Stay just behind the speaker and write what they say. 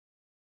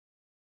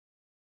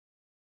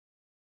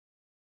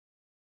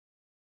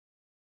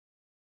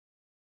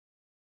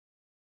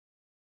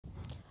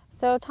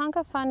So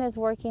Tanka Fund is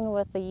working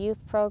with a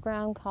youth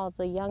program called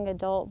the Young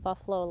Adult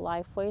Buffalo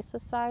Lifeways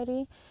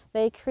Society.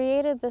 They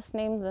created this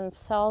name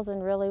themselves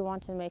and really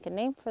want to make a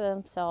name for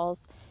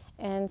themselves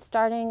and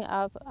starting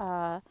up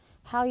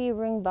how you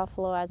ring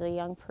buffalo as a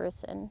young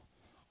person.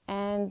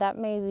 And that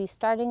may be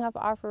starting up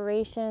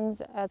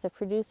operations as a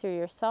producer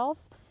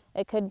yourself.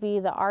 It could be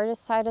the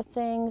artist side of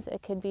things.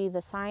 It could be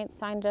the science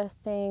side of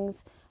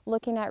things,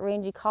 looking at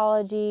range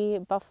ecology,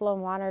 buffalo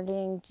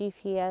monitoring,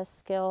 GPS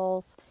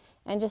skills,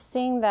 and just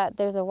seeing that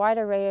there's a wide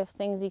array of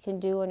things you can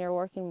do when you're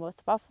working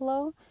with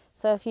buffalo.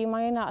 So if you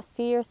might not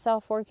see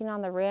yourself working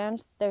on the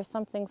ranch, there's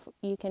something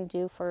you can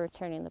do for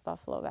returning the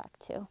buffalo back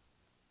to.